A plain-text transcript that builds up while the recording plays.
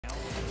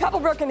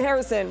Pebblebrook and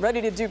Harrison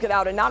ready to duke it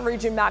out. A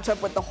non-region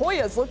matchup with the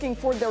Hoyas looking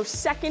for their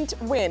second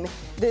win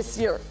this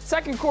year.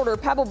 Second quarter,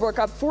 Pebblebrook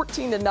up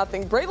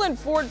 14-0. Braylon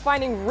Ford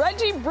finding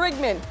Reggie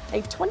Brigman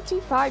a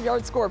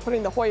 25-yard score,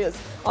 putting the Hoyas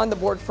on the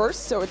board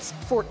first, so it's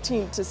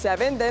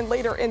 14-7. Then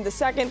later in the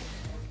second,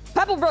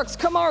 Pebblebrook's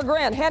Kamar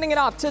Grant handing it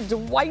off to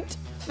Dwight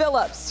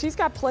Phillips. He's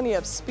got plenty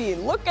of speed.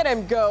 Look at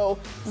him go,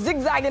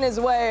 zigzagging his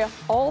way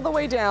all the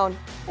way down,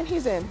 and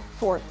he's in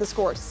for the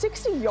score.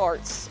 60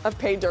 yards of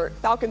pay dirt.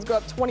 Falcons go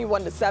up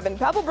 21-7.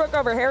 Pebblebrook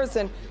over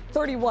Harrison,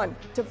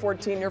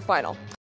 31-14, your final.